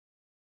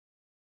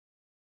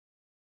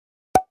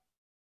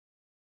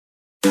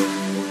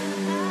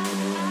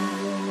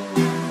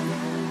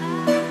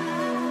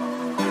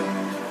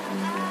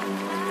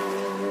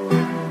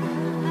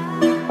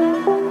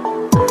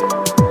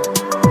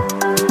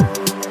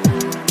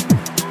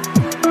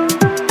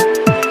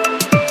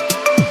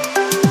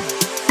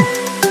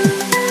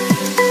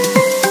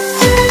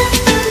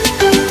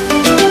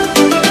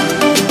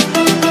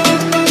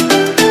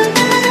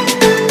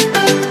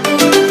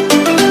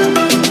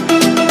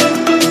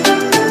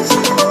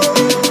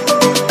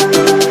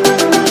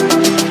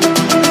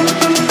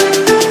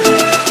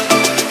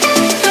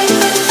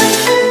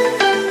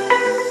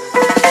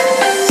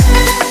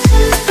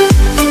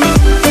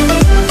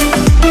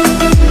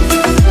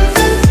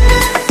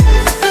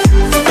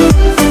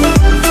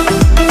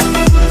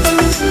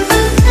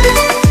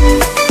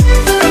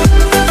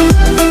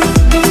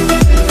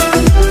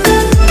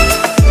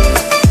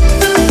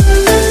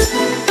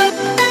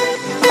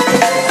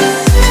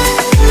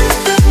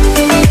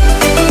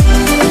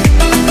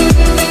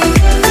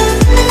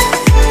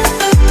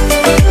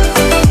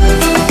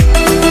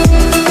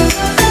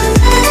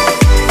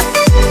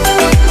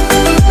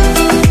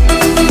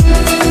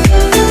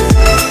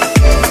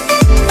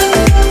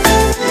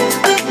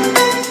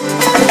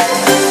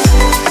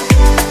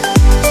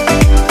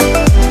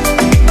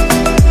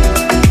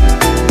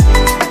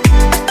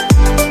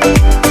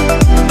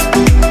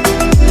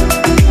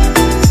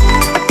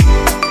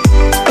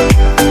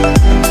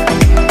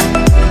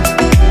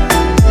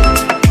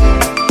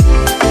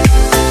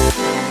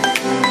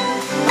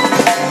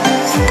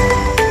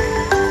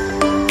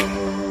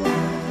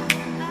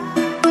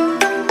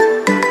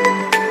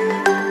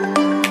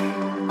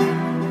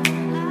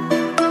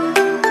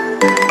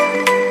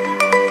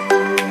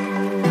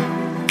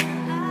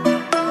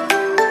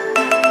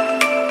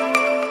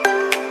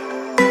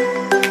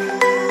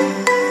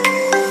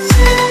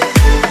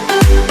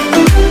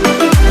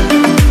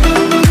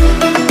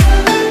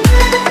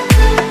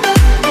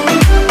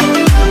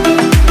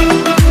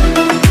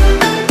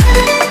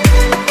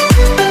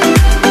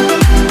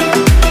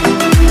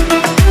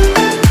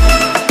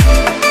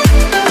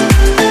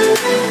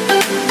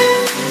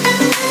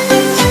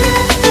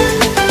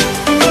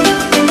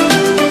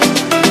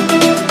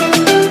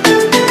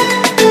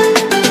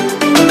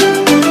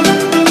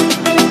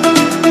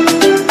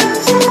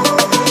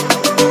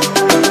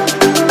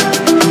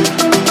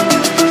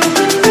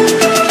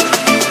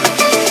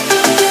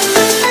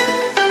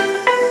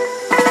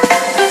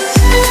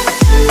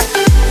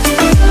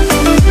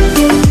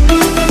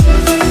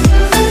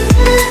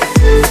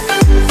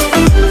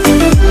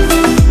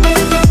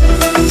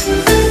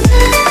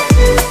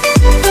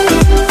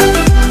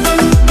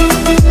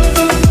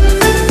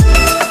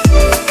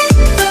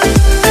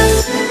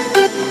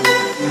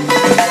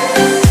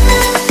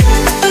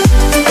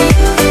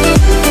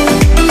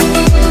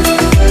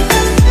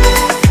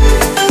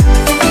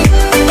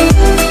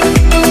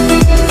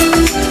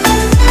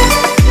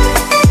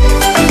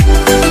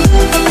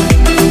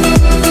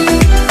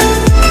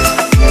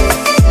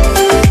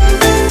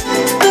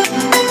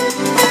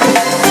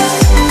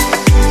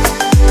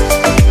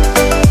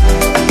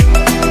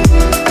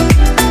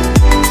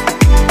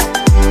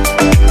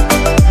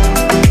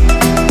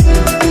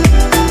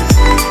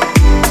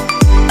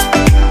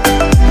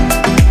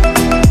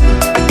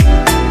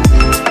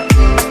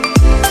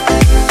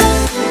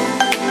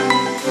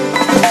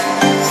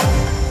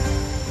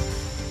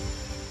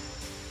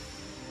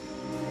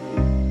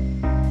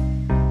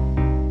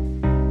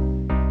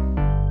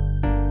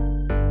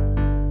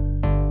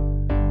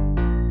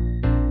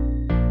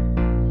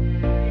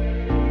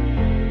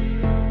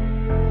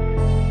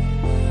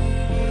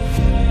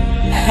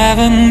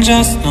Heaven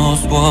just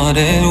knows what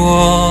it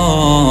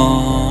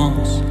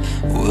was.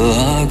 Will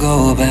I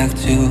go back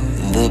to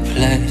the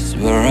place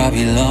where I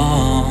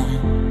belong?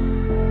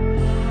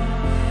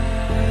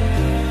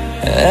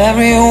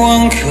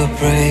 Everyone could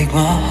break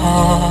my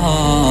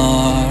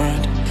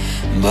heart,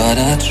 but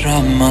I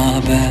try my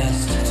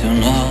best to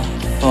not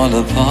fall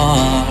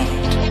apart.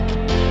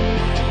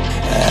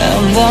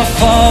 And I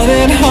find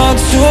it hard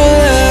to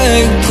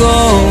let go.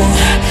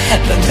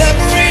 The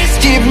memories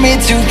keep me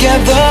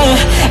together.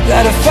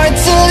 Gotta fight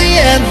till the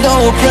end, no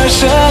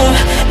pressure,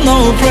 no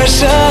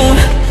pressure.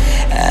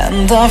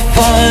 And I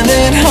find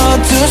it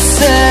hard to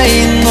say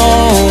no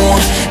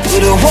to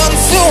the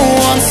ones who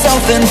want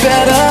something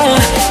better,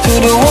 to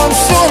the ones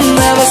who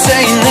never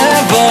say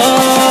never.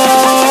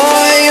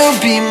 You'll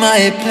be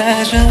my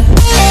pleasure.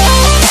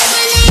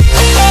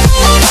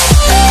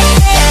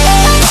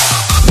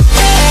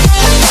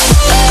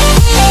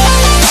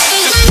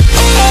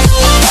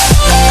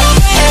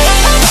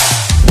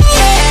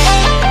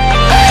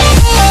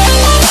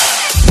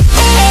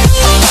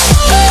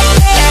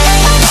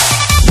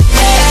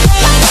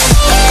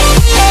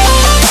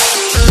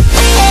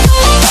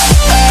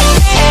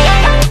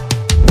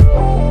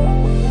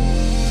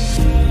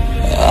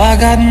 I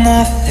got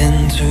nothing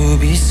to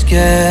be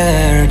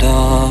scared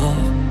of,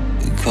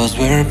 because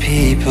where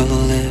people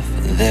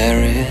live,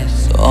 there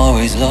is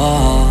always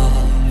love.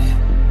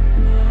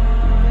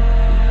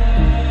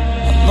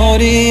 I know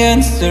the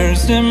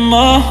answers in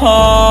my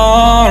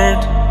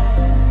heart,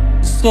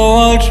 so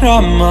I'll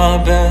try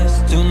my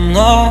best to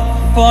not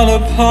fall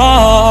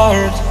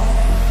apart.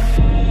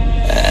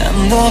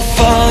 And I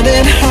find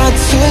it hard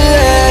to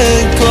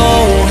let go.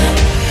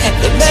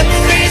 The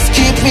memories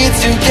keep me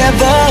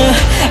together.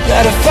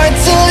 Gotta fight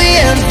till the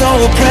end, no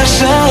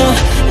pressure,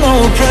 no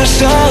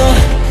pressure.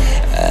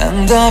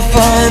 And I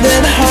find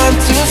it hard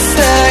to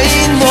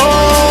say no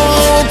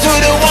to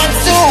the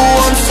ones who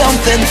want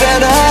something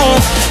better,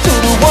 to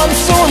the ones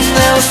who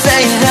never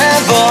say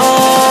never.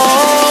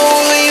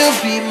 Will you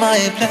be my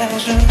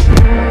pleasure?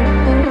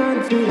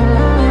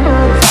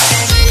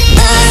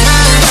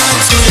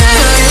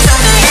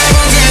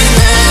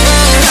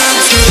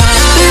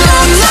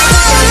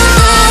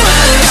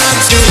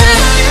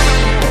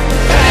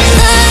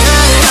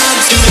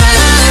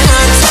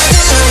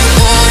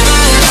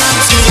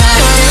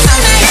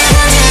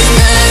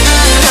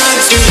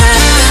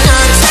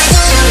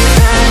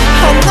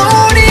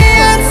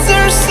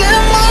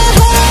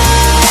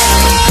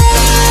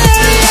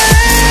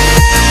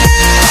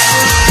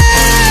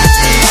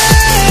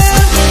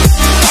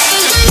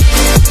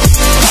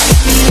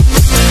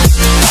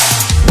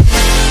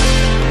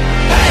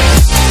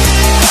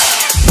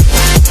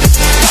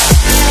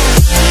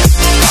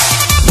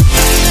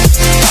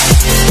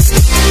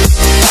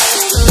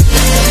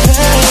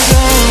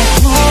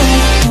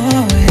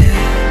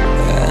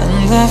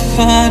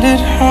 Find it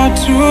hard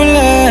to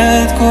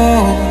let go.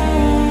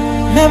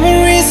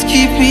 Memories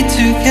keep me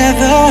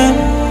together.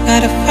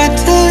 Gotta fight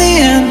till the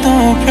end,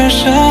 no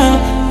pressure,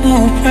 no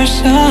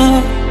pressure.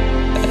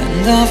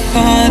 And I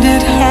find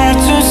it hard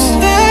to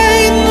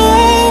say no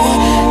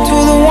to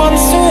the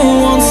ones who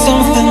want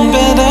something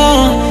better,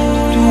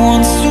 to the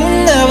ones who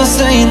never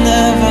say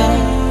never.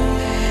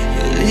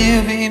 Will you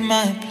be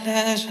my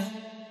pleasure?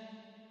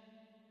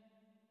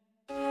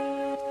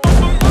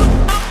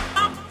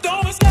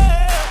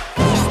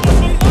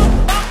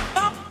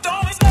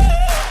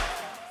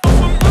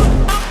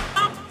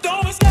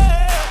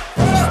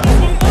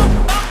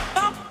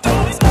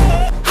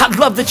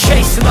 Love the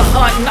chase and the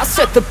hunt, and I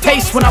set the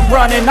pace when I'm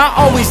running. I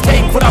always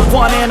take what I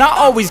want and I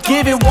always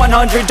give it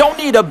 100. Don't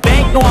need a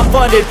bank, no I'm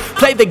funded.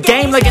 Play the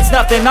game like it's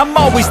nothing. I'm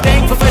always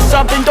thankful for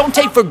something. Don't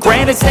take for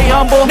granted, stay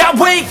humble. Now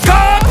wake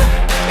up!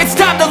 It's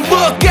time to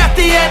look at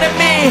the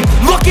enemy.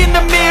 Look in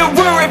the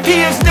mirror if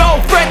he is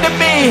no friend to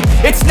me.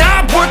 It's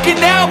not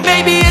working out,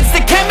 maybe it's the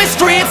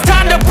chemistry. It's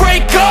time to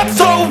break up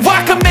so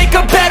I can make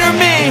a better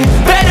me.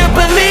 Better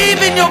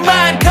believe in your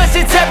mind, cause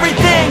it's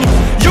everything.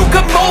 You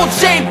can mold,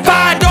 shape,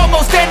 find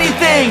almost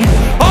anything.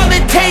 All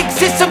it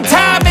takes is some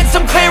time and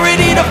some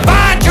clarity to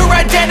find your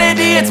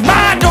identity. It's my